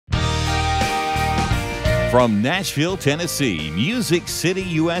From Nashville, Tennessee, Music City,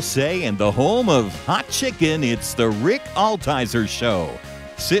 USA, and the home of hot chicken, it's the Rick Altizer Show.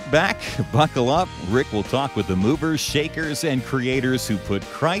 Sit back, buckle up. Rick will talk with the movers, shakers, and creators who put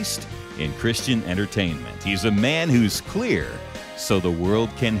Christ in Christian entertainment. He's a man who's clear so the world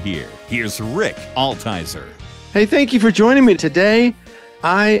can hear. Here's Rick Altizer. Hey, thank you for joining me today.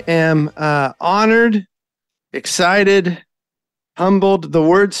 I am honored, excited, humbled. The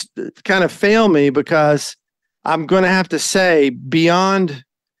words kind of fail me because I'm going to have to say, beyond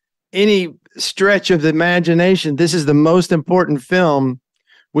any stretch of the imagination, this is the most important film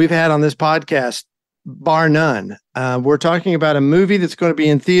we've had on this podcast, bar none. We're talking about a movie that's going to be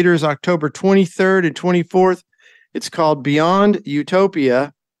in theaters October 23rd and 24th. It's called Beyond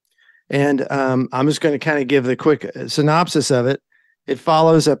Utopia. And I'm just going to kind of give the quick synopsis of it. It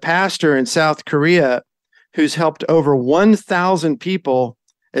follows a pastor in South Korea who's helped over 1,000 people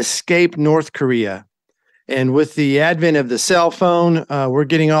escape North Korea. And with the advent of the cell phone, we're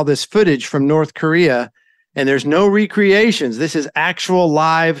getting all this footage from North Korea, and there's no recreations. This is actual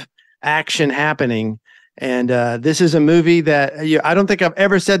live action happening. And this is a movie that I don't think I've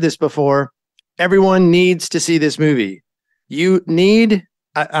ever said this before. Everyone needs to see this movie. You need,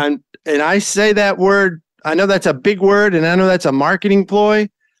 and I say that word, I know that's a big word, and I know that's a marketing ploy,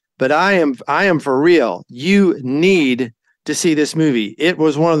 but I am for real. You need to see this movie. It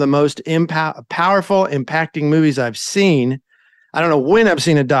was one of the most powerful, impacting movies I've seen. I don't know when I've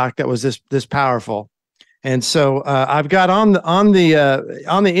seen a doc that was this powerful. And so I've got on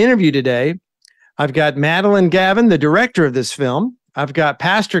the interview today, I've got Madeleine Gavin, the director of this film. I've got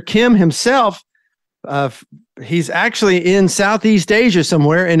Pastor Kim himself. He's actually in Southeast Asia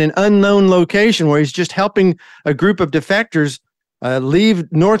somewhere in an unknown location where he's just helping a group of defectors leave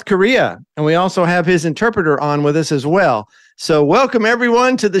North Korea. And we also have his interpreter on with us as well. So welcome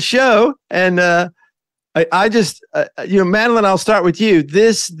everyone to the show. And I just, Madeleine, I'll start with you.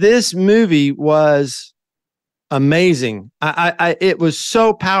 This movie was amazing. It was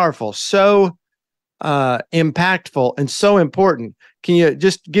so powerful, so impactful, and so important. Can you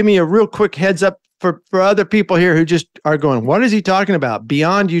just give me a real quick heads up for other people here who just are going, what is he talking about?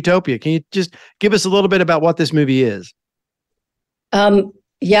 Beyond Utopia. Can you just give us a little bit about what this movie is?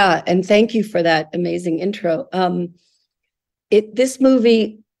 Yeah, and thank you for that amazing intro. This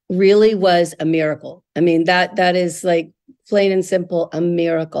movie really was a miracle. I mean, that is like plain and simple a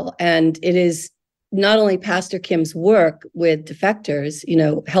miracle. And it is not only Pastor Kim's work with defectors,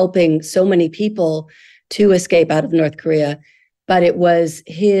 helping so many people to escape out of North Korea, but it was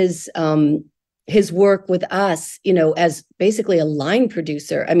his work with us, as basically a line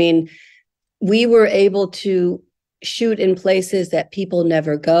producer. I mean, we were able to shoot in places that people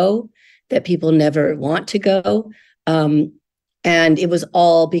never go, that people never want to go. And it was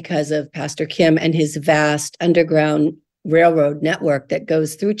all because of Pastor Kim and his vast underground railroad network that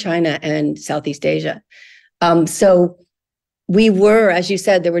goes through China and Southeast Asia. So we were, as you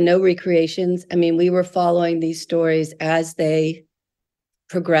said, there were no recreations. I mean, we were following these stories as they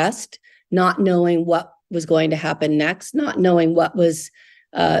progressed, not knowing what was going to happen next, not knowing what was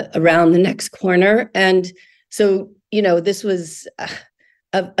around the next corner. And so, this was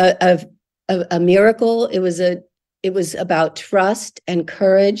a miracle. It was about trust and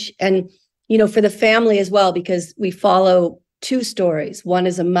courage, and for the family as well, because we follow two stories. One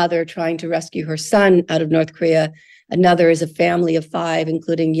is a mother trying to rescue her son out of North Korea. Another is a family of 5,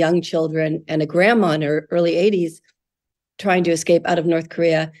 including young children and a grandma in her early 80s, trying to escape out of North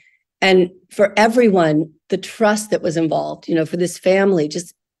Korea. And for everyone, the trust that was involved, for this family,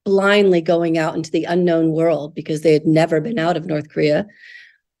 just blindly going out into the unknown world because they had never been out of North Korea.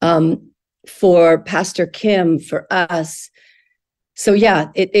 For Pastor Kim, for us. So yeah,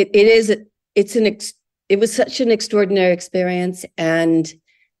 it was such an extraordinary experience. And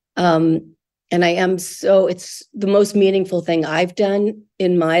it's the most meaningful thing I've done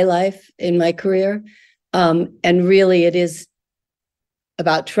in my life, in my career. And really it is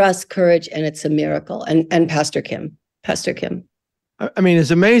about trust, courage, and it's a miracle. And Pastor Kim. I mean, it's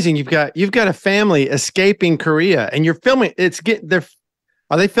amazing. You've got a family escaping Korea, and you're filming.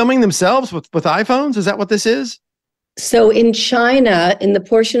 Are they filming themselves with iPhones? Is that what this is? So in China, in the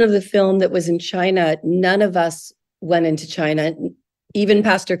portion of the film that was in China, none of us went into China. Even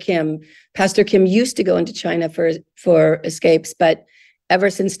Pastor Kim. Pastor Kim used to go into China for escapes, but ever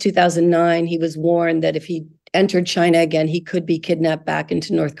since 2009, he was warned that if he entered China again, he could be kidnapped back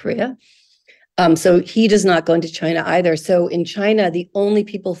into North Korea. So he does not go into China either. So in China, the only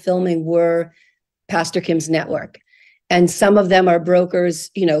people filming were Pastor Kim's network. And some of them are brokers,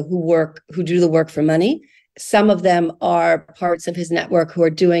 who do the work for money. Some of them are parts of his network who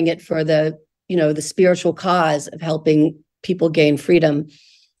are doing it for the, the spiritual cause of helping people gain freedom.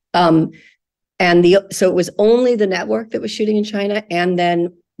 So it was only the network that was shooting in China, and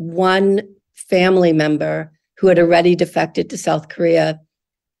then one family member who had already defected to South Korea.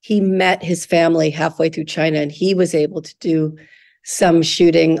 He met his family halfway through China, and he was able to do some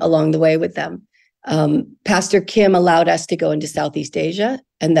shooting along the way with them. Pastor Kim allowed us to go into Southeast Asia,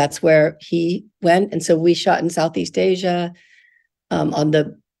 and that's where he went. And so we shot in Southeast Asia, on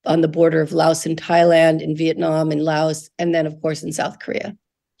the border of Laos and Thailand, in Vietnam and Laos, and then of course in South Korea.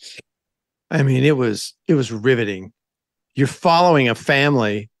 I mean, it was riveting. You're following a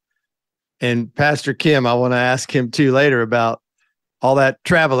family, and Pastor Kim, I want to ask him too later about all that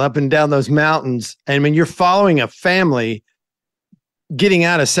travel up and down those mountains. I mean, you're following a family getting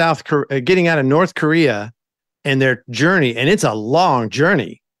out of North Korea and their journey, and it's a long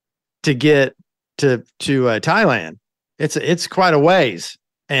journey to get to Thailand. It's quite a ways,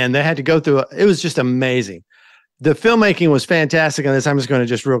 and they had to go through. It was just amazing. The filmmaking was fantastic on this. I'm just going to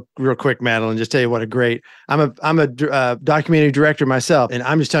just real quick, Madeleine, just tell you what a great. I'm a documentary director myself, and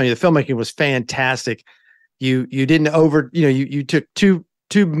I'm just telling you the filmmaking was fantastic. You didn't you took two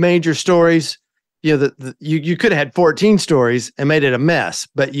major stories. You could have had 14 stories and made it a mess,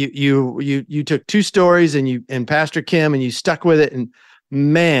 but you took two stories and Pastor Kim, and you stuck with it, and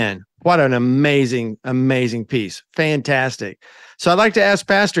man, what an amazing piece. Fantastic. So I'd like to ask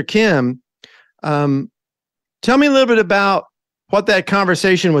Pastor Kim, tell me a little bit about what that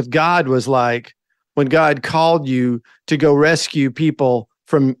conversation with God was like when God called you to go rescue people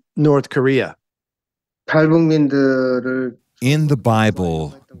from North Korea. In the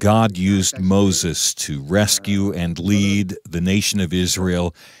Bible, God used Moses to rescue and lead the nation of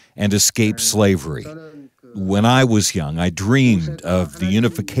Israel and escape slavery. When I was young, I dreamed of the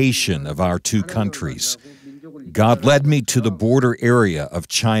unification of our two countries. God led me to the border area of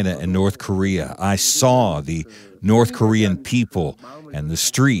China and North Korea. I saw the North Korean people and the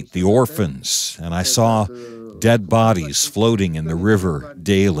street, the orphans, and I saw dead bodies floating in the river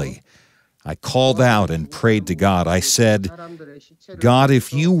daily. I called out and prayed to God. I said, God,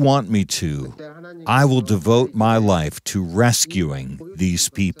 if you want me to, I will devote my life to rescuing these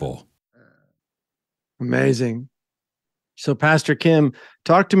people. Amazing. So, Pastor Kim,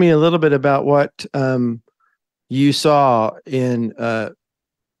 talk to me a little bit about what you saw in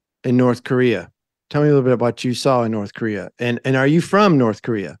North Korea. Tell me a little bit about what you saw in North Korea. And are you from North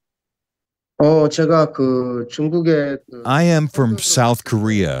Korea? I am from South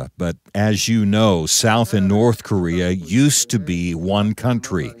Korea, but as you know, South and North Korea used to be one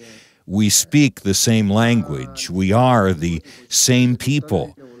country. We speak the same language. We are the same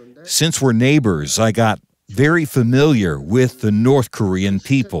people. Since we're neighbors, I got very familiar with the North Korean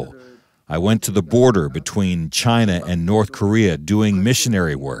people. I went to the border between China and North Korea doing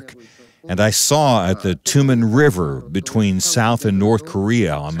missionary work, and I saw at the Tumen River between South and North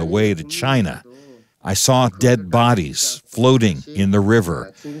Korea on the way to China. I saw dead bodies floating in the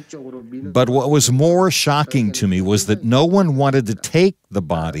river. But what was more shocking to me was that no one wanted to take the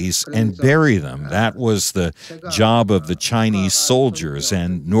bodies and bury them. That was the job of the Chinese soldiers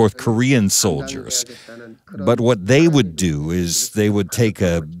and North Korean soldiers. But what they would do is they would take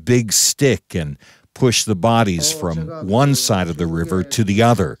a big stick and push the bodies from one side of the river to the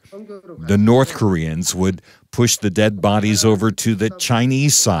other. The North Koreans would push the dead bodies over to the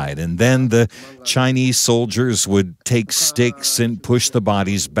Chinese side, and then the Chinese soldiers would take sticks and push the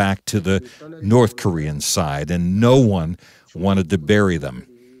bodies back to the North Korean side, and no one wanted to bury them.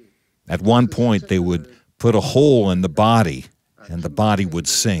 At one point, they would put a hole in the body, and the body would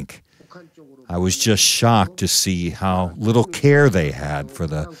sink. I was just shocked to see how little care they had for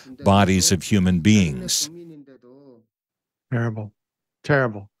the bodies of human beings. Terrible.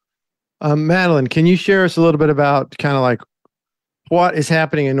 Terrible. Madeleine, can you share us a little bit about kind of like what is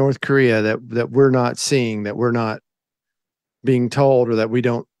happening in North Korea that we're not seeing, that we're not being told, or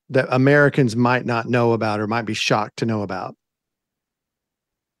that Americans might not know about or might be shocked to know about?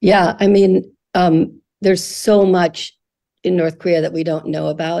 Yeah, I mean, there's so much in North Korea that we don't know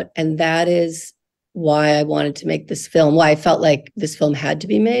about. And that is why I wanted to make this film, why I felt like this film had to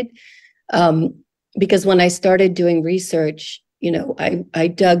be made. Because when I started doing research, I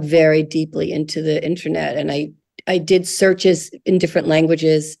dug very deeply into the internet, and I did searches in different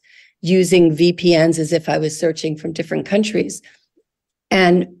languages using VPNs as if I was searching from different countries.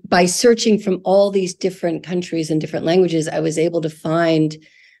 And by searching from all these different countries and different languages, I was able to find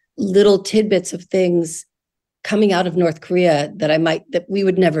little tidbits of things coming out of North Korea that we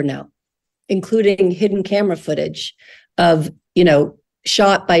would never know, including hidden camera footage of,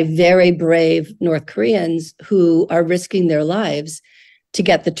 shot by very brave North Koreans who are risking their lives to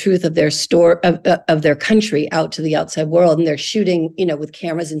get the truth of of their country out to the outside world. And they're shooting, with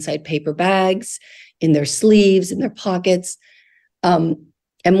cameras inside paper bags, in their sleeves, in their pockets. And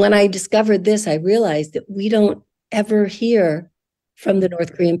when I discovered this, I realized that we don't ever hear from the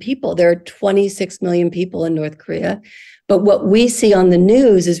North Korean people. There are 26 million people in North Korea. But what we see on the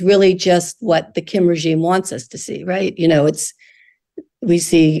news is really just what the Kim regime wants us to see, right? We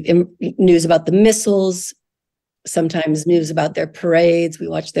see news about the missiles, sometimes news about their parades. We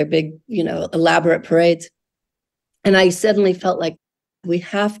watch their big, elaborate parades. And I suddenly felt like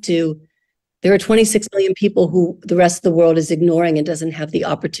there are 26 million people who the rest of the world is ignoring and doesn't have the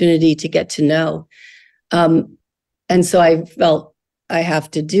opportunity to get to know. And so I felt I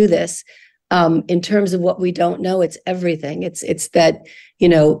have to do this. In terms of what we don't know, it's everything. It's that,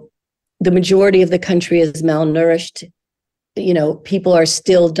 the majority of the country is malnourished. People are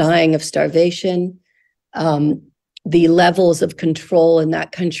still dying of starvation. The levels of control in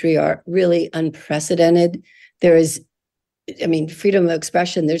that country are really unprecedented. There is, freedom of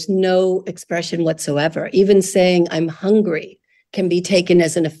expression. There's no expression whatsoever. Even saying I'm hungry can be taken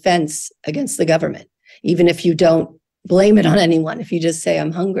as an offense against the government, even if you don't blame it on anyone, if you just say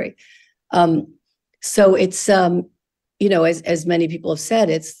I'm hungry. So it's, as many people have said,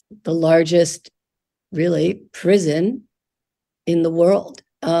 it's the largest really prison in the world.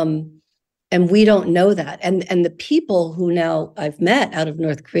 And we don't know that. And the people who now I've met out of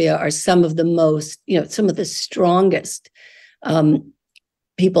North Korea are some of the most, some of the strongest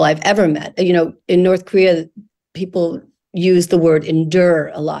people I've ever met. In North Korea, people use the word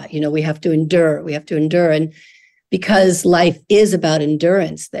endure a lot. We have to endure. And because life is about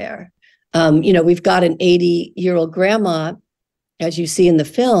endurance there, we've got an 80-year-old grandma, as you see in the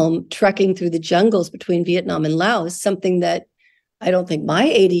film, trekking through the jungles between Vietnam and Laos, something that I don't think my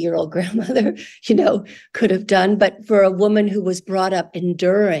 80-year-old grandmother, could have done. But for a woman who was brought up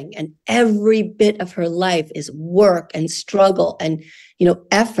enduring, and every bit of her life is work and struggle and,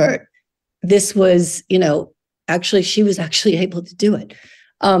 effort, this was, she was actually able to do it.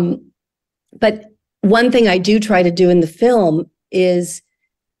 But one thing I do try to do in the film is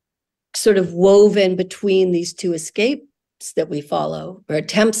sort of woven between these two escapes that we follow, or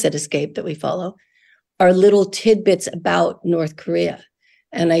attempts at escape that we follow, are little tidbits about North Korea.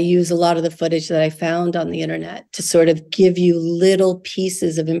 And I use a lot of the footage that I found on the internet to sort of give you little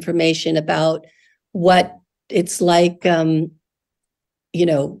pieces of information about what it's like, what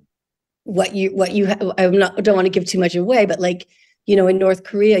you have. Don't want to give too much away, but in North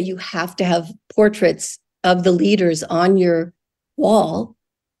Korea, you have to have portraits of the leaders on your wall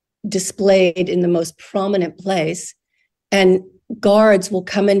displayed in the most prominent place. And guards will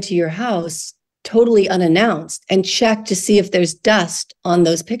come into your house totally unannounced and check to see if there's dust on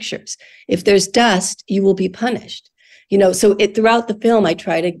those pictures. If there's dust, you will be punished. So throughout the film, I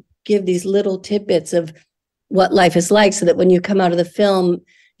try to give these little tidbits of what life is like, so that when you come out of the film,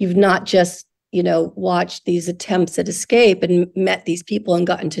 you've not just, watched these attempts at escape and met these people and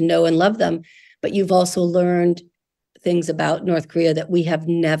gotten to know and love them, but you've also learned things about North Korea that we have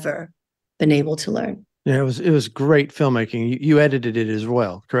never been able to learn. Yeah, it was great filmmaking. You edited it as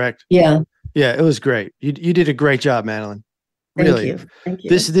well, correct? Yeah. Yeah, it was great. You did a great job, Madeleine. Really. Thank you.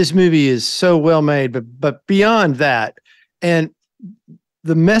 This movie is so well made, but beyond that, and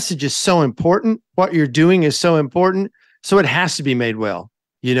the message is so important. What you're doing is so important, so it has to be made well.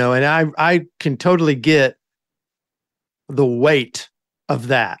 And I can totally get the weight of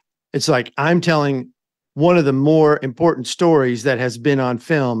that. It's like I'm telling one of the more important stories that has been on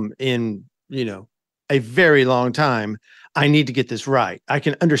film in, a very long time. I need to get this right. I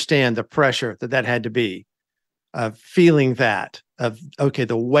can understand the pressure that had to be, feeling that the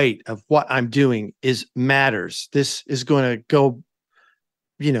weight of what I'm doing matters. This is going to go,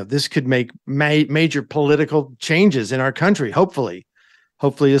 this could make major political changes in our country. Hopefully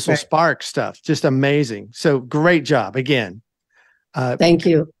this will spark stuff. Just amazing. So great job again. Thank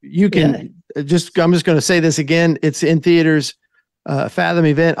you. You can I'm just going to say this again. It's in theaters, Fathom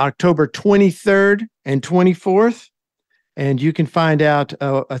event, October 23rd and 24th. And you can find out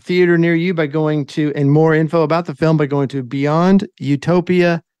a theater near you by going to, and more info about the film by going to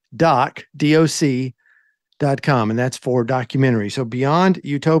beyondutopia.com. And that's for documentary. So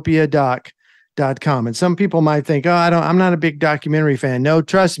beyondutopiadoc.com. And some people might think, I'm not a big documentary fan. No,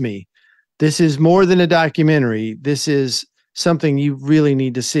 trust me, this is more than a documentary. This is something you really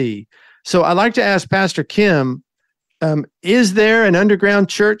need to see. So I'd like to ask Pastor Kim, is there an underground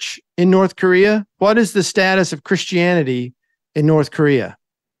church in North Korea? What is the status of Christianity in North Korea?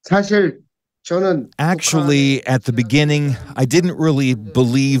 Actually, at the beginning, I didn't really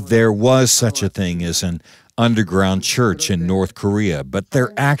believe there was such a thing as an underground church in North Korea, but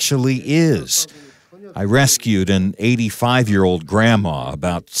there actually is. I rescued an 85-year-old grandma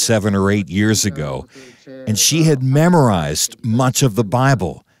about 7 or 8 years ago, and she had memorized much of the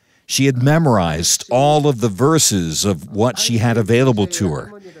Bible. She had memorized all of the verses of what she had available to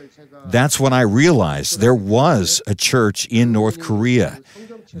her. That's when I realized there was a church in North Korea.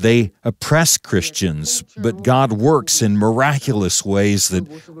 They oppress Christians, but God works in miraculous ways that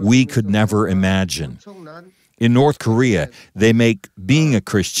we could never imagine. In North Korea, they make being a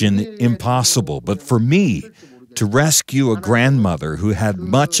Christian impossible. But for me, to rescue a grandmother who had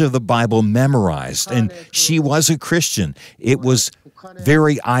much of the Bible memorized, and she was a Christian, it was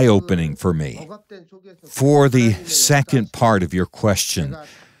very eye-opening for me. For the second part of your question,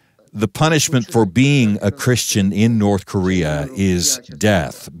 the punishment for being a Christian in North Korea is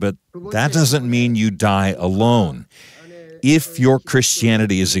death, but that doesn't mean you die alone. If your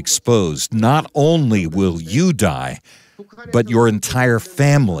Christianity is exposed, not only will you die, but your entire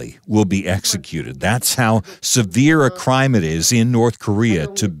family will be executed. That's how severe a crime it is in North Korea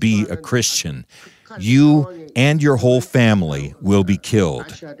to be a Christian. You and your whole family will be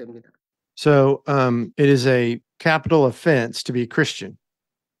killed. So it is a capital offense to be a Christian.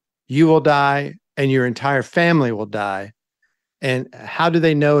 You will die and your entire family will die. And how do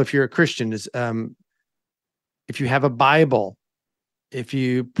they know if you're a Christian? Is if you have a Bible, if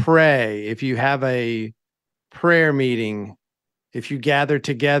you pray, if you have a prayer meeting, if you gather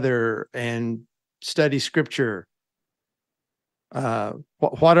together and study scripture,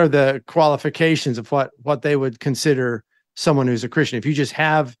 what are the qualifications of what they would consider someone who's a Christian? If you just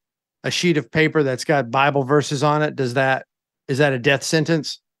have a sheet of paper that's got Bible verses on it, is that a death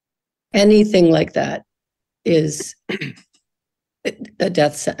sentence? Anything like that is a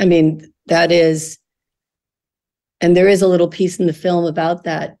death sentence. I mean, that is, and there is a little piece in the film about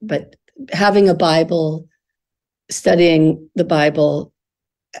that, but having a Bible, studying the Bible,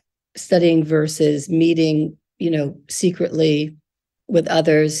 studying verses, meeting, secretly with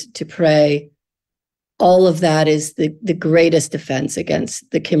others to pray, all of that is the greatest defense against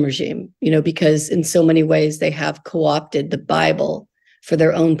the Kim regime, because in so many ways they have co-opted the Bible for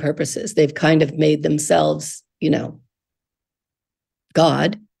their own purposes. They've kind of made themselves,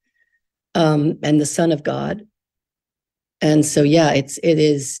 God, and the Son of God. And so, yeah,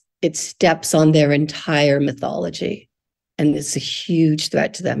 it steps on their entire mythology, and it's a huge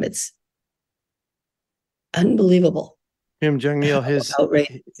threat to them. It's unbelievable. Kim Jong-il,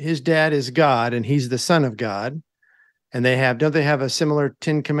 his dad is God, and he's the Son of God. And don't they have a similar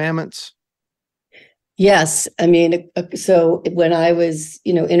 10 Commandments? Yes. I mean, so when I was,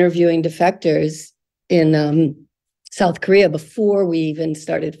 interviewing defectors in South Korea, before we even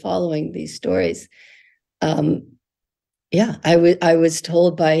started following these stories, I was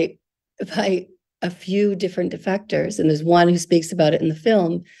told by a few different defectors, and there's one who speaks about it in the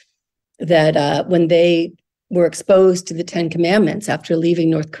film, that when they were exposed to the 10 Commandments after leaving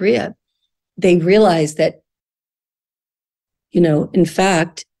North Korea, they realized that, in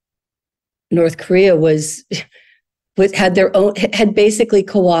fact, North Korea had basically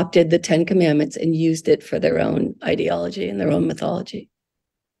co-opted the 10 Commandments and used it for their own ideology and their own mythology.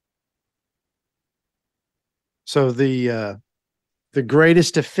 So the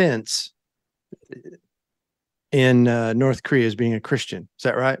greatest offense in North Korea is being a Christian. Is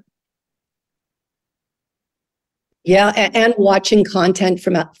that right? Yeah, and watching content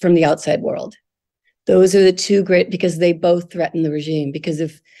from the outside world. Those are the two great, because they both threaten the regime. Because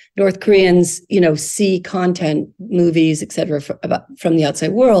if North Koreans, see content, movies, et cetera, from the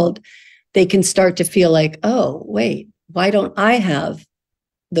outside world, they can start to feel like, oh, wait, why don't I have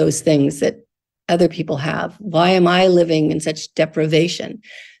those things that other people have? Why am I living in such deprivation?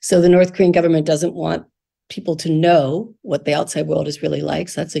 So the North Korean government doesn't want people to know what the outside world is really like.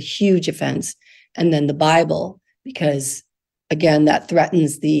 So that's a huge offense. And then the Bible, because again, that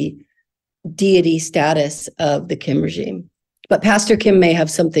threatens the deity status of the Kim regime. But Pastor Kim may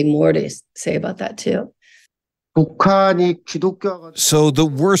have something more to say about that too. So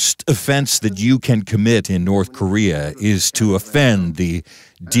the worst offense that you can commit in North Korea is to offend the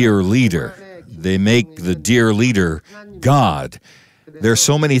dear leader. They make the dear leader God. There are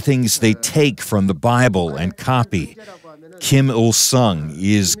so many things they take from the Bible and copy. Kim Il-sung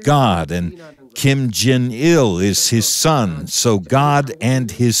is God, and Kim Jin-il is his son, so God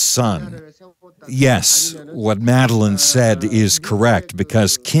and his son. Yes, what Madeleine said is correct,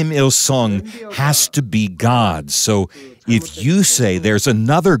 because Kim Il-sung has to be God. So if you say there's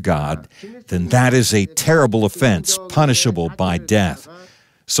another God, then that is a terrible offense, punishable by death.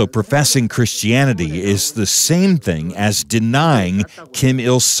 So professing Christianity is the same thing as denying Kim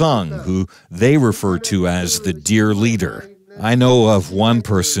Il-sung, who they refer to as the dear leader. I know of one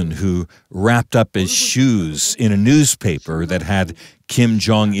person who wrapped up his shoes in a newspaper that had Kim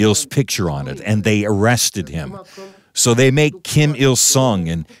Jong-il's picture on it, and they arrested him. So they make Kim Il-sung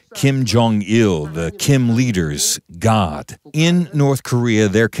and Kim Jong-il, the Kim leaders, God. In North Korea,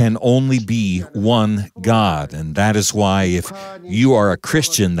 there can only be one God, and that is why if you are a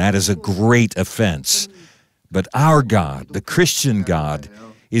Christian, that is a great offense. But our God, the Christian God,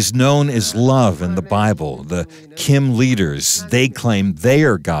 is known as love in the Bible. The Kim leaders, they claim they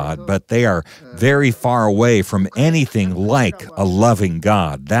are God, but they are very far away from anything like a loving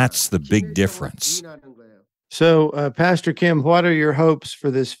God. That's the big difference. So, Pastor Kim, what are your hopes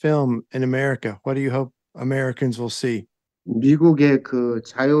for this film in America? What do you hope Americans will see?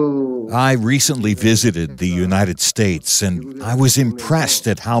 I recently visited the United States, and I was impressed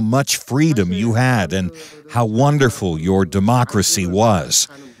at how much freedom you had and how wonderful your democracy was.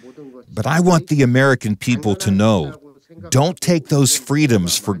 But I want the American people to know, don't take those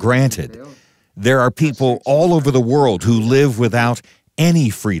freedoms for granted. There are people all over the world who live without any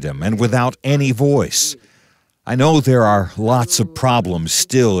freedom and without any voice. I know there are lots of problems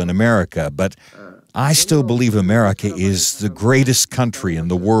still in America, but I still believe America is the greatest country in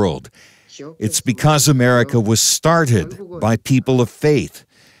the world. It's because America was started by people of faith.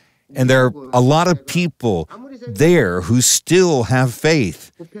 And there are a lot of people there who still have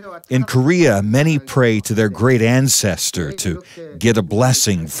faith. In Korea, many pray to their great ancestor to get a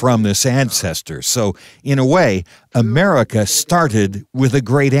blessing from this ancestor. So, in a way, America started with a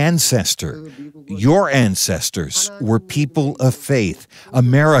great ancestor. Your ancestors were people of faith.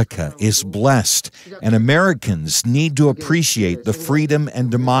 America is blessed, and Americans need to appreciate the freedom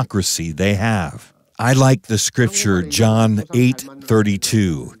and democracy they have. I like the scripture, John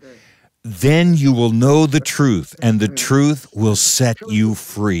 8:32. Then you will know the truth, and the truth will set you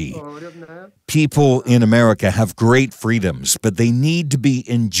free. People in America have great freedoms, but they need to be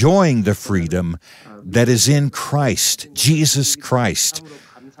enjoying the freedom that is in Christ, Jesus Christ.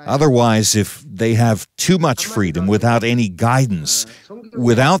 Otherwise, if they have too much freedom without any guidance,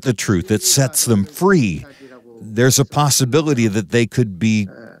 without the truth that sets them free, there's a possibility that they could be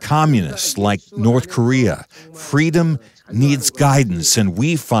communists like North Korea. Freedom needs guidance, and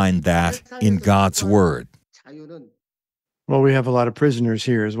we find that in God's Word. Well, we have a lot of prisoners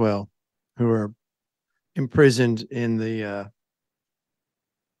here as well who are imprisoned in the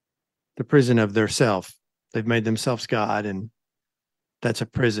prison of their self. They've made themselves God, and that's a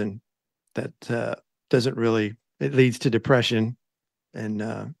prison that doesn't really, it leads to depression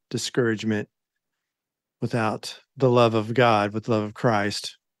and discouragement. Without the love of God, with love of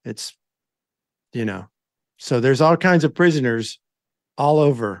Christ, it's, so there's all kinds of prisoners all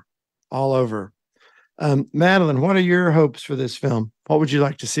over. Madeleine, what are your hopes for this film? What would you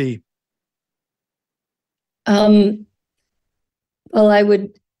like to see? Well, I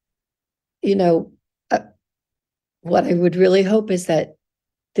would, what I would really hope is that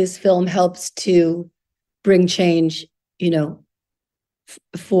this film helps to bring change, and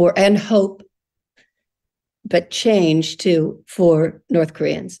hope, but change too for North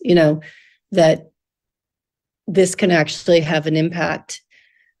Koreans, that this can actually have an impact,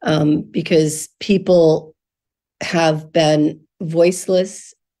 because people have been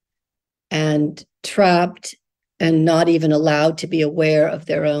voiceless and trapped and not even allowed to be aware of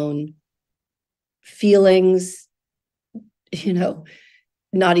their own feelings,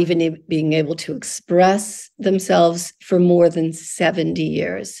 not even being able to express themselves for more than 70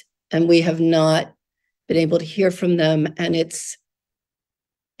 years. And we have not been able to hear from them. And it's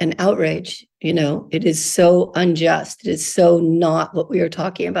an outrage. It is so unjust. It is so not what we are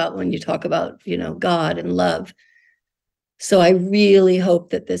talking about when you talk about, God and love. So I really hope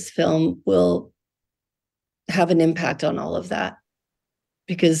that this film will have an impact on all of that,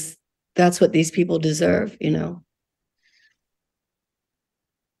 because that's what these people deserve,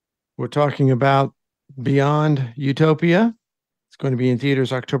 We're talking about Beyond Utopia. It's going to be in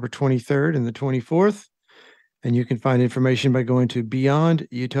theaters October 23rd and the 24th. And you can find information by going to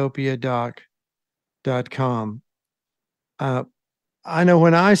beyondutopiadoc.com. I know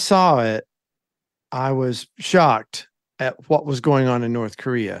when I saw it, I was shocked at what was going on in North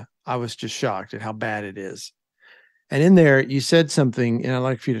Korea. I was just shocked at how bad it is. And in there, you said something, and I'd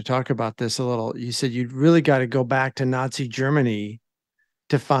like for you to talk about this a little. You said you'd really got to go back to Nazi Germany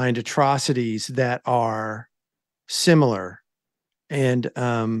to find atrocities that are similar. And,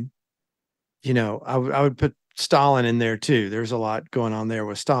 I would put Stalin in there too. There's a lot going on there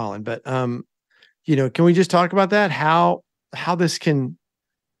with Stalin, but, can we just talk about that? How this can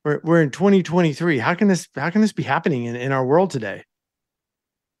We're in 2023. How can this be happening in our world today?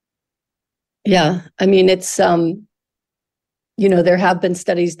 Yeah, I mean, it's there have been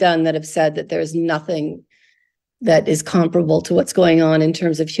studies done that have said that there's nothing that is comparable to what's going on in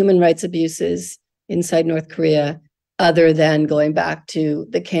terms of human rights abuses inside North Korea, other than going back to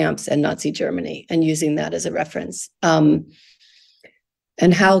the camps and Nazi Germany and using that as a reference.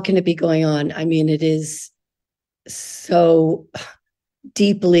 And how can it be going on? I mean, it is so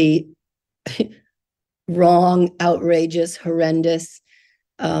deeply wrong, outrageous, horrendous.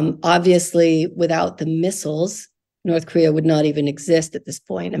 Obviously, without the missiles, North Korea would not even exist at this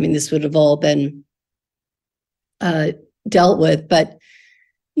point. I mean, this would have all been dealt with. But,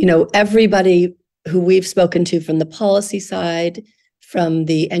 everybody who we've spoken to from the policy side, from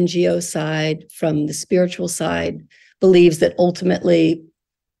the NGO side, from the spiritual side, believes that ultimately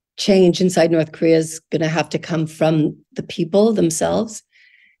change inside North Korea is going to have to come from the people themselves.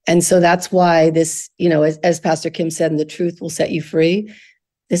 And so that's why this, as Pastor Kim said, the truth will set you free.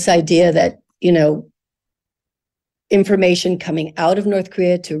 This idea that, information coming out of North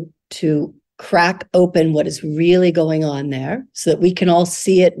Korea to crack open what is really going on there so that we can all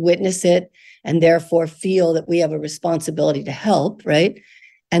see it, witness it, and therefore feel that we have a responsibility to help, right?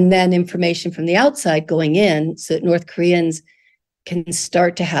 And then information from the outside going in so that North Koreans can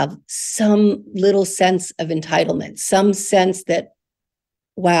start to have some little sense of entitlement, some sense that,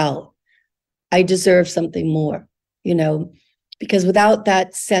 wow, I deserve something more, because without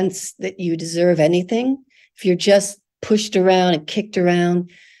that sense that you deserve anything, if you're just pushed around and kicked around,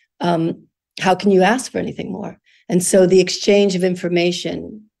 how can you ask for anything more? And so the exchange of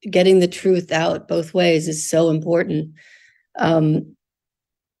information, getting the truth out both ways is so important. I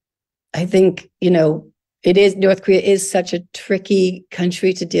think, North Korea is such a tricky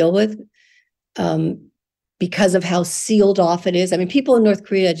country to deal with because of how sealed off it is. I mean, people in North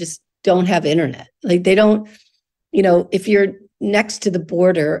Korea just don't have internet. Like they don't, if you're next to the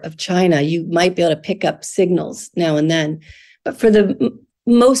border of China, you might be able to pick up signals now and then. But for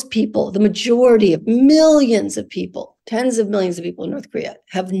most people, the majority of millions of people, tens of millions of people in North Korea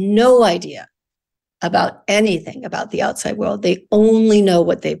have no idea about anything about the outside world. They only know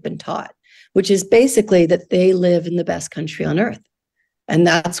what they've been taught, which is basically that they live in the best country on earth. And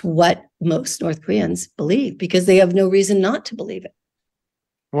that's what most North Koreans believe because they have no reason not to believe it.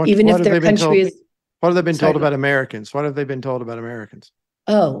 Even if their country is... What have they been told about Americans? What have they been told about Americans?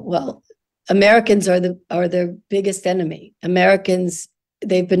 Oh, well, Americans are their biggest enemy. Americans,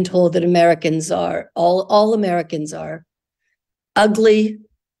 they've been told that Americans are, all Americans are ugly,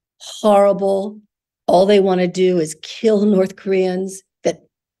 horrible. All they want to do is kill North Koreans. That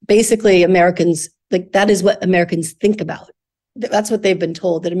basically Americans, like that is what Americans think about. That's what they've been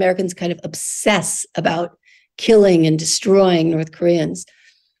told, that Americans kind of obsess about killing and destroying North Koreans.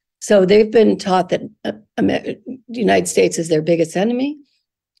 So they've been taught that the United States is their biggest enemy.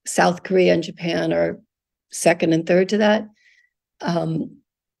 South Korea and Japan are second and third to that.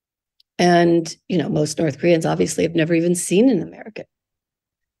 And, most North Koreans obviously have never even seen an American.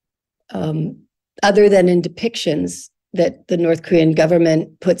 Other than in depictions that the North Korean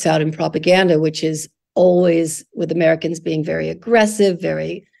government puts out in propaganda, which is always with Americans being very aggressive,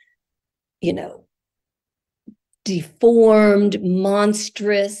 very, deformed,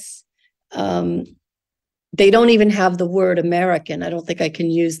 monstrous. They don't even have the word American. I don't think I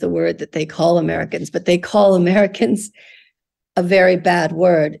can use the word that they call Americans, but they call Americans a very bad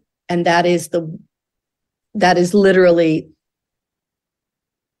word. And that is literally,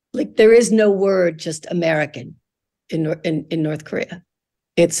 like, there is no word just American in North Korea.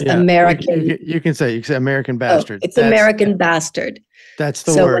 It's American. You can say American bastard. It's American bastard. That's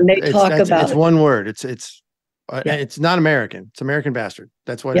the word. When they talk about it's one word. It's not American. It's American bastard.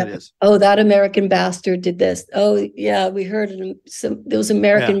 That's what it is. Oh, that American bastard did this. Oh, yeah, we heard those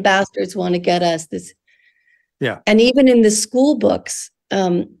American bastards want to get us this. Yeah. And even in the school books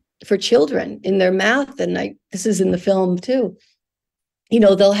for children in their math, and this is in the film too,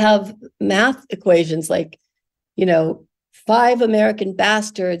 they'll have math equations like, 5 American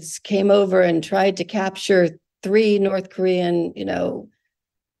bastards came over and tried to capture 3 North Korean,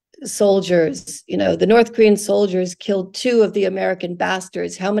 soldiers. The North Korean soldiers killed 2 of the American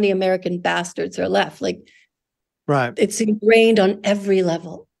bastards. How many American bastards are left? Like, right. It's ingrained on every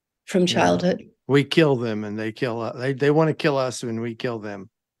level from childhood. Yeah. We kill them and they kill us. They want to kill us and we kill them.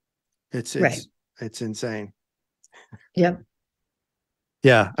 It's insane. Yep.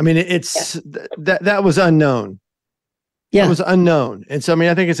 Yeah. I mean, that was unknown. Yeah. It was unknown. And so, I mean,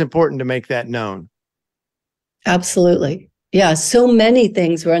 I think it's important to make that known. Absolutely. Yeah. So many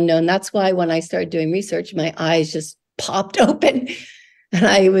things were unknown. That's why when I started doing research, my eyes just popped open And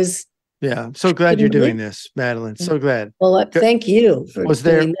I was, Yeah, I'm so glad you're doing this, Madeleine. So glad. well, thank you for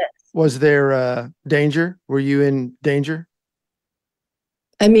doing this. Was there danger? Were you in danger?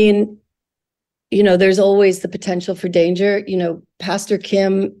 I mean, there's always the potential for danger. Pastor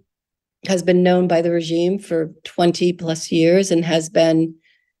Kim has been known by the regime for 20 plus years and has been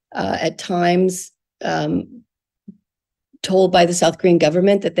at times told by the South Korean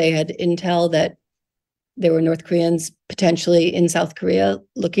government that they had intel that there were North Koreans potentially in South Korea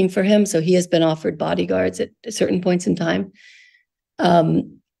looking for him. So he has been offered bodyguards at certain points in time.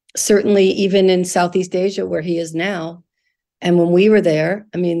 Certainly even in Southeast Asia, where he is now. And when we were there,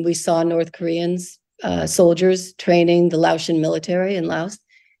 I mean, we saw North Koreans, soldiers training the Laotian military in Laos.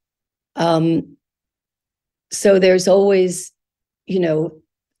 So there's always,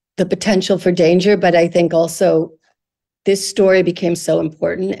 the potential for danger, but I think also this story became so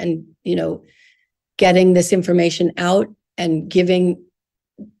important, and, getting this information out and giving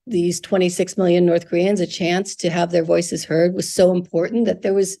these 26 million North Koreans a chance to have their voices heard was so important that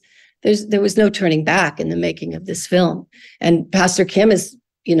there was no turning back in the making of this film. And Pastor Kim is,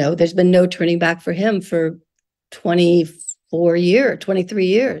 there's been no turning back for him for 23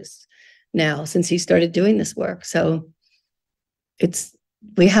 years now since he started doing this work. So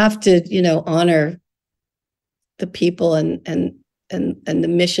we have to, honor the people and the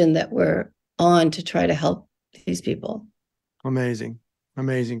mission that we're on to try to help these people. Amazing.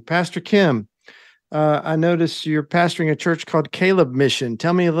 Pastor Kim, I noticed you're pastoring a church called Caleb Mission.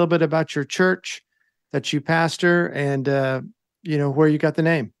 Tell me a little bit about your church that you pastor and, where you got the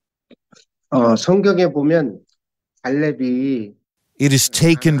name. 성경에 보면 갈렙이 It is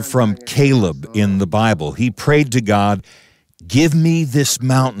taken from Caleb in the Bible. He prayed to God, "Give me this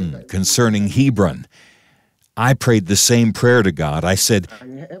mountain," concerning Hebron. I prayed the same prayer to God. I said,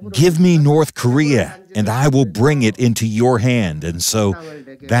 "Give me North Korea, and I will bring it into your hand." And so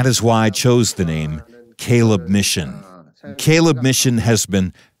that is why I chose the name Caleb Mission. Caleb Mission has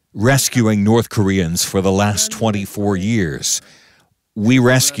been rescuing North Koreans for the last 24 years. We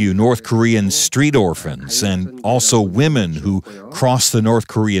rescue North Korean street orphans and also women who cross the North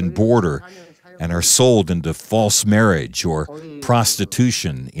Korean border and are sold into false marriage or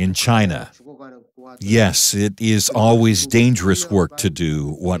prostitution in China. Yes, it is always dangerous work to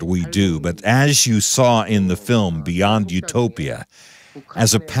do what we do, but as you saw in the film Beyond Utopia,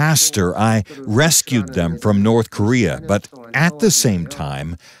 as a pastor, I rescued them from North Korea, but at the same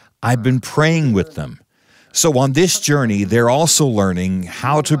time, I've been praying with them. So on this journey, they're also learning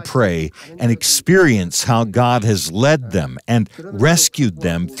how to pray and experience how God has led them and rescued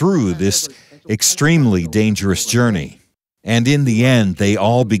them through this extremely dangerous journey. And in the end, they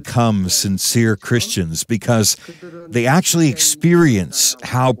all become sincere Christians because they actually experience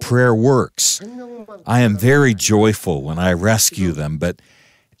how prayer works. I am very joyful when I rescue them, but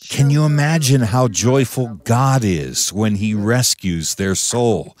can you imagine how joyful God is when He rescues their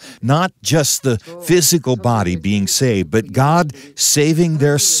soul? Not just the physical body being saved, but God saving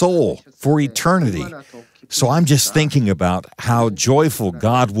their soul for eternity. So I'm just thinking about how joyful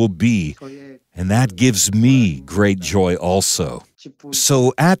God will be, and that gives me great joy also.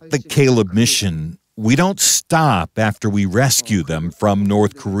 So at the Caleb Mission, we don't stop after we rescue them from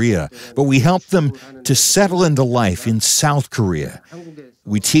North Korea, but we help them to settle into life in South Korea.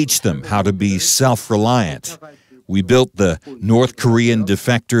 We teach them how to be self-reliant. We built the North Korean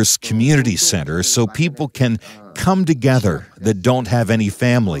Defectors Community Center so people can come together that don't have any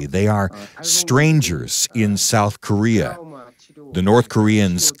family. They are strangers in South Korea. The North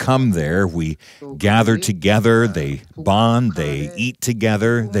Koreans come there, we gather together, they bond, they eat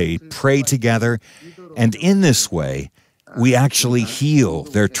together, they pray together, and in this way, we actually heal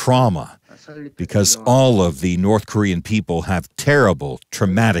their trauma, because all of the North Korean people have terrible,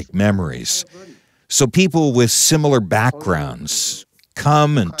 traumatic memories. So people with similar backgrounds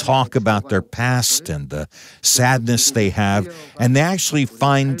come and talk about their past and the sadness they have, and they actually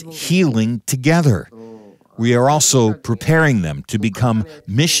find healing together. We are also preparing them to become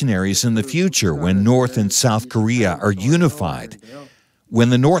missionaries in the future when North and South Korea are unified. When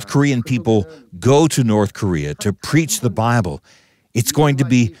the North Korean people go to North Korea to preach the Bible, it's going to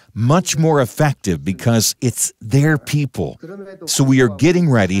be much more effective because it's their people. So we are getting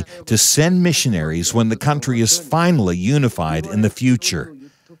ready to send missionaries when the country is finally unified in the future.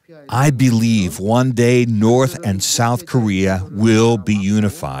 I believe one day North and South Korea will be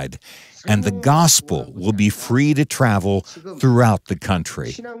unified, and the gospel will be free to travel throughout the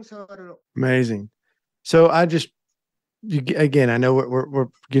country. Amazing. So again, I know we're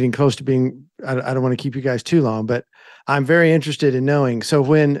getting close to being, I don't want to keep you guys too long, but I'm very interested in knowing. So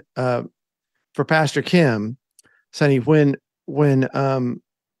when, for Pastor Kim, Sonny, when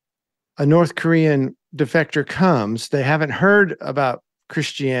a North Korean defector comes, they haven't heard about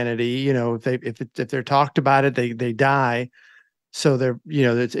Christianity. If they're talked about it, they die. So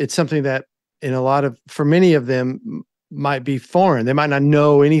it's something that for many of them might be foreign. They might not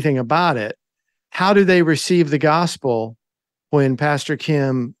know anything about it. How do they receive the gospel when Pastor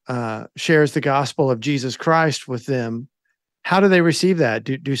Kim shares the gospel of Jesus Christ with them? How do they receive that?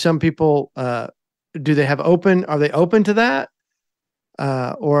 Do some people are they open to that?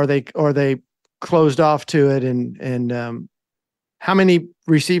 Or are they closed off to it? And how many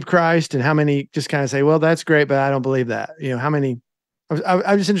receive Christ and how many just kind of say, well, that's great, but I don't believe that. How many?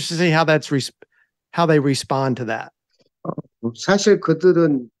 I'm just interested to see how they respond to that. 사실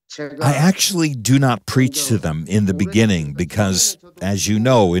그들은 I actually do not preach to them in the beginning because, as you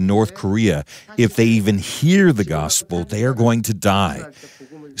know, in North Korea, if they even hear the gospel, they are going to die.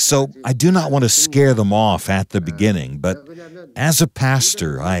 So I do not want to scare them off at the beginning, but as a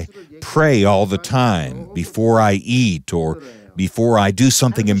pastor, I pray all the time. Before I eat or before I do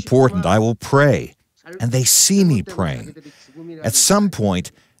something important, I will pray, and they see me praying. At some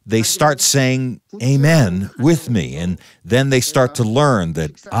point, they start saying amen with me, and then they start to learn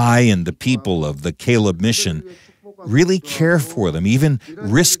that I and the people of the Caleb mission really care for them, even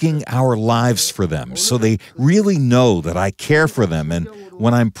risking our lives for them. So they really know that I care for them, and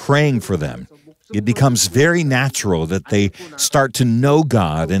when I'm praying for them, it becomes very natural that they start to know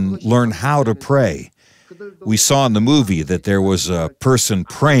God and learn how to pray. We saw in the movie that there was a person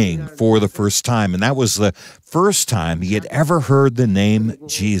praying for the first time, and that was the first time he had ever heard the name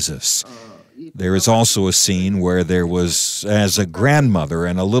Jesus. There is also a scene where there was as a grandmother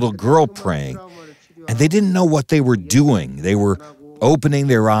and a little girl praying, and they didn't know what they were doing. They were opening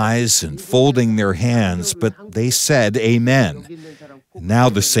their eyes and folding their hands, but they said amen. Now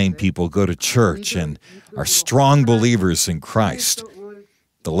the same people go to church and are strong believers in Christ.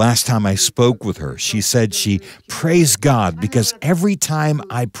 The last time I spoke with her, she said she praised God because every time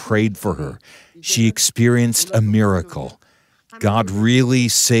I prayed for her, she experienced a miracle. God really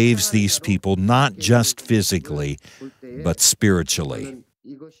saves these people, not just physically, but spiritually.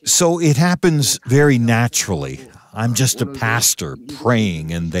 So it happens very naturally. I'm just a pastor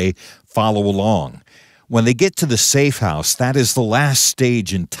praying, and they follow along. When they get to the safe house, that is the last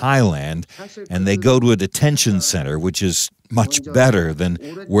stage in Thailand, and they go to a detention center, which is much better than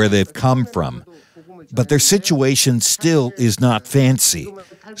where they've come from. But their situation still is not fancy,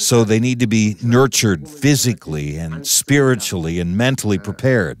 so they need to be nurtured physically and spiritually and mentally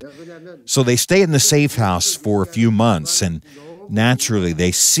prepared. So they stay in the safe house for a few months, and naturally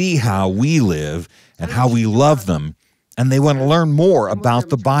they see how we live and how we love them, and they want to learn more about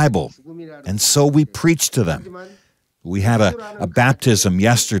the Bible. And so we preach to them. We had a baptism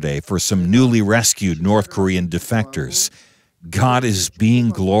yesterday for some newly rescued North Korean defectors. God is being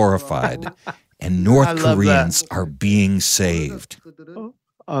glorified, and North Koreans are being saved.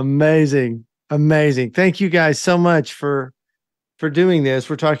 Amazing. Amazing. Thank you guys so much for doing this.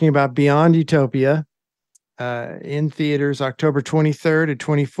 We're talking about Beyond Utopia in theaters October 23rd and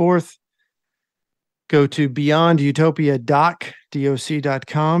 24th. Go to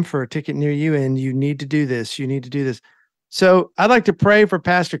beyondutopia.com for a ticket near you, and you need to do this. You need to do this. So I'd like to pray for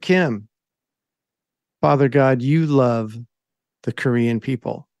Pastor Kim. Father God, you love the Korean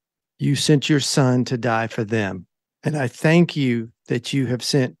people. You sent your son to die for them. And I thank you that you have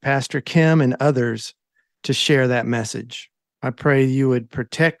sent Pastor Kim and others to share that message. I pray you would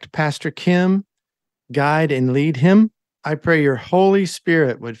protect Pastor Kim, guide and lead him. I pray your Holy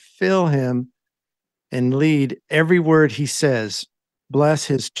Spirit would fill him and lead every word he says. Bless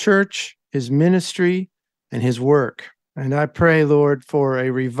his church, his ministry, and his work. And I pray, Lord, for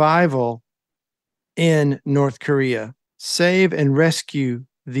a revival in North Korea. Save and rescue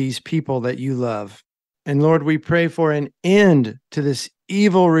these people that you love. And Lord, we pray for an end to this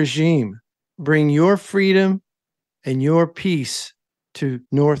evil regime. Bring your freedom and your peace to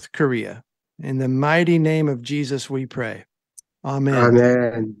North Korea. In the mighty name of Jesus, we pray. Amen.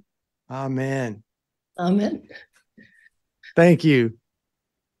 Amen. Amen. Amen. Thank you.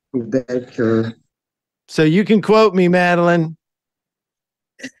 Thank you. So you can quote me, Madeleine.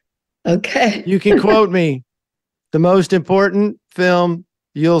 Okay. You can quote me. The most important film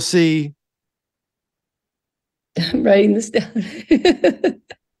you'll see. I'm writing this down.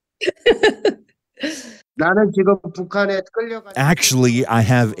 나는 지금 북한에 끌려가. Actually, I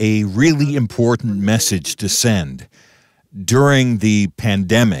have a really important message to send. During the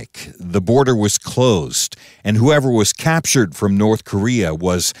pandemic, the border was closed, and whoever was captured from North Korea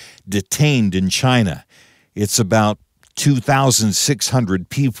was detained in China. It's about 2,600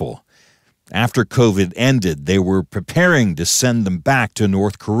 people. After COVID ended, they were preparing to send them back to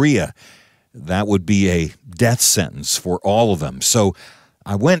North Korea. That would be a death sentence for all of them. So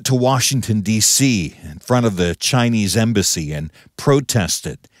I went to Washington, D.C., in front of the Chinese embassy and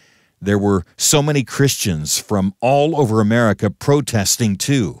protested. There were so many Christians from all over America protesting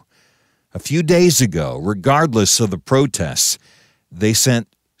too. A few days ago, regardless of the protests, they sent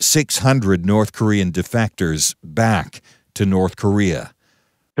 600 North Korean defectors back to North Korea.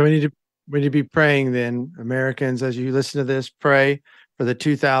 So we need to be praying then, Americans, as you listen to this, pray for the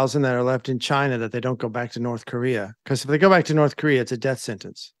 2,000 that are left in China that they don't go back to North Korea. Because if they go back to North Korea, it's a death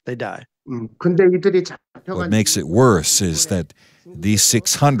sentence. They die. 근데 이들이 What makes it worse is that these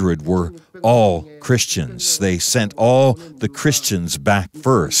 600 were all Christians. They sent all the Christians back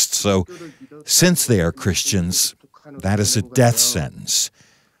first. So since they are Christians, that is a death sentence.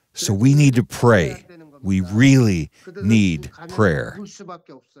 So we need to pray. We really need prayer. So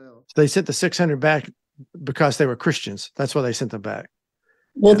they sent the 600 back because they were Christians. That's why they sent them back.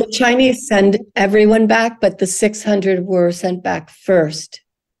 Well, the Chinese send everyone back, but the 600 were sent back first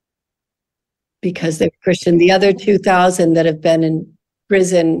because they were Christian. The other 2,000 that have been in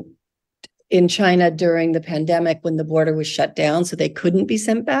prison in China during the pandemic when the border was shut down, so they couldn't be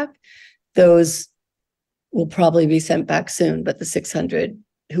sent back, those will probably be sent back soon. But the 600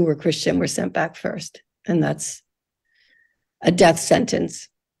 who were Christian were sent back first. And that's a death sentence.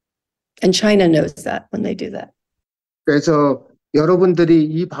 And China knows that when they do that. 그래서 여러분들이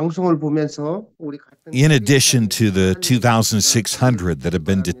이 방송을 보면서 우리 같은 In addition to the 2,600 that have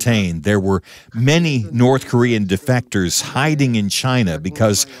been detained, there were many North Korean defectors hiding in China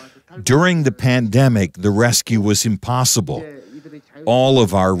because during the pandemic, the rescue was impossible. All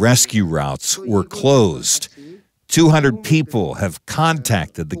of our rescue routes were closed. 200 people have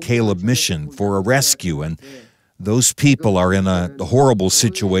contacted the Caleb mission for a rescue, and those people are in a horrible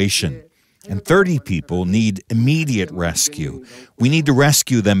situation. And 30 people need immediate rescue. We need to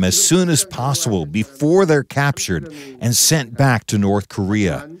rescue them as soon as possible before they're captured and sent back to North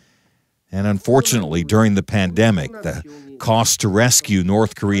Korea. And unfortunately, during the pandemic, the cost to rescue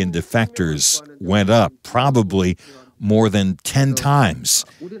North Korean defectors went up, probably more than 10 times.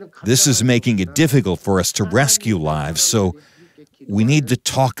 This is making it difficult for us to rescue lives, so we need to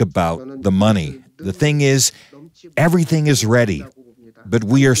talk about the money. The thing is, everything is ready, but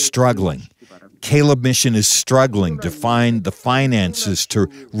we are struggling. Caleb Mission is struggling to find the finances to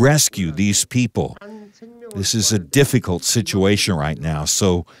rescue these people. This is a difficult situation right now,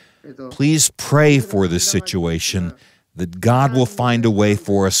 so please pray for this situation, that God will find a way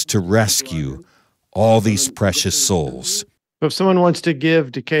for us to rescue all these precious souls. So if someone wants to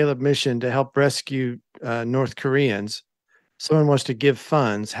give to Caleb Mission to help rescue North Koreans, someone wants to give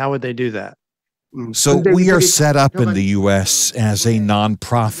funds, how would they do that? So we are set up in the U.S. as a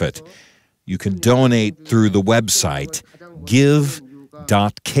nonprofit. You can donate through the website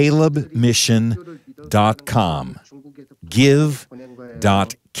give.calebmission.com.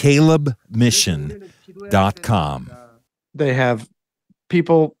 give.calebmission.com. They have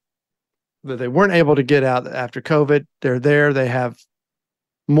people that they weren't able to get out after COVID. They're there. They have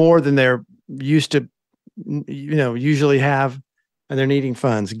more than they're used to, usually have, and they're needing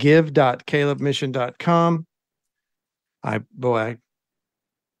funds. Give.calebmission.com.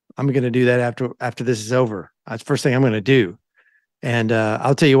 I'm going to do that after this is over. That's the first thing I'm going to do. And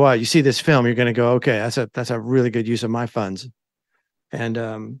I'll tell you what, you see this film, you're going to go, okay, that's a really good use of my funds.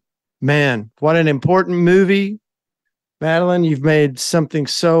 And man, what an important movie. Madeleine, you've made something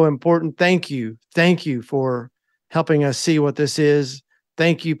so important. Thank you. Thank you for helping us see what this is.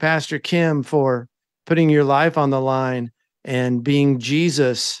 Thank you, Pastor Kim, for putting your life on the line and being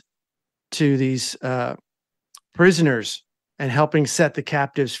Jesus to these prisoners and helping set the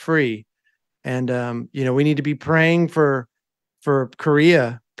captives free. And, we need to be praying for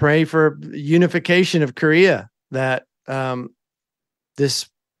Korea, pray for unification of Korea, that this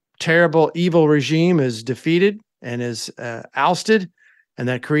terrible, evil regime is defeated and is ousted, and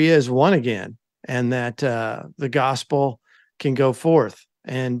that Korea is one again, and that the gospel can go forth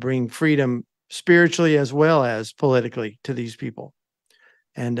and bring freedom spiritually as well as politically to these people.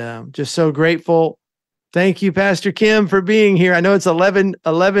 And just so grateful. Thank you, Pastor Kim, for being here. I know it's 11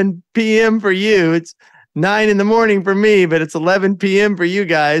 p.m. for you. It's 9 in the morning for me, but it's 11 p.m. for you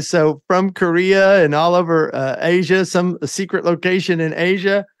guys. So from Korea and all over Asia, a secret location in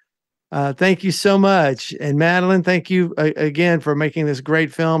Asia. Thank you so much. And Madeleine, thank you again for making this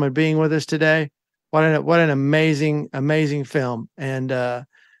great film and being with us today. What an amazing, amazing film. And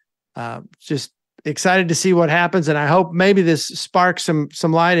just excited to see what happens. And I hope maybe this sparks some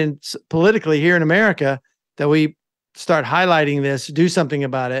light in politically here in America, that we start highlighting this, do something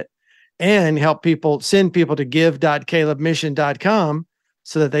about it. and help send people to give.calebmission.com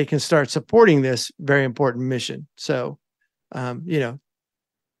so that they can start supporting this very important mission. So,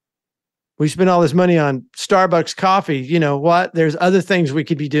 we spend all this money on Starbucks coffee. You know what? There's other things we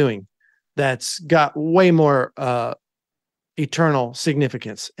could be doing that's got way more eternal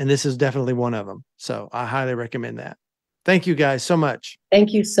significance. And this is definitely one of them. So I highly recommend that. Thank you guys so much.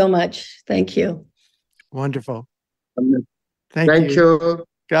 Thank you so much. Thank you. Wonderful. Thank you.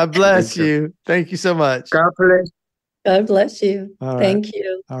 God bless you. Thank you so much. God bless. God bless you. All right. Thank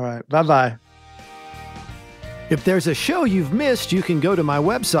you. All right. Bye-bye. If there's a show you've missed, you can go to my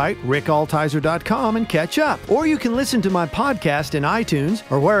website, rickaltizer.com, and catch up. Or you can listen to my podcast in iTunes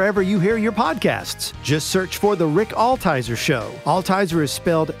or wherever you hear your podcasts. Just search for The Rick Altizer Show. Altizer is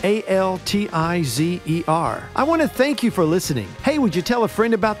spelled Altizer. I want to thank you for listening. Hey, would you tell a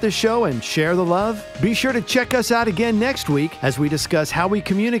friend about this show and share the love? Be sure to check us out again next week as we discuss how we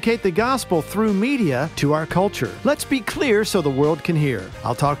communicate the gospel through media to our culture. Let's be clear so the world can hear.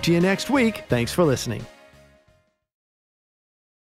 I'll talk to you next week. Thanks for listening.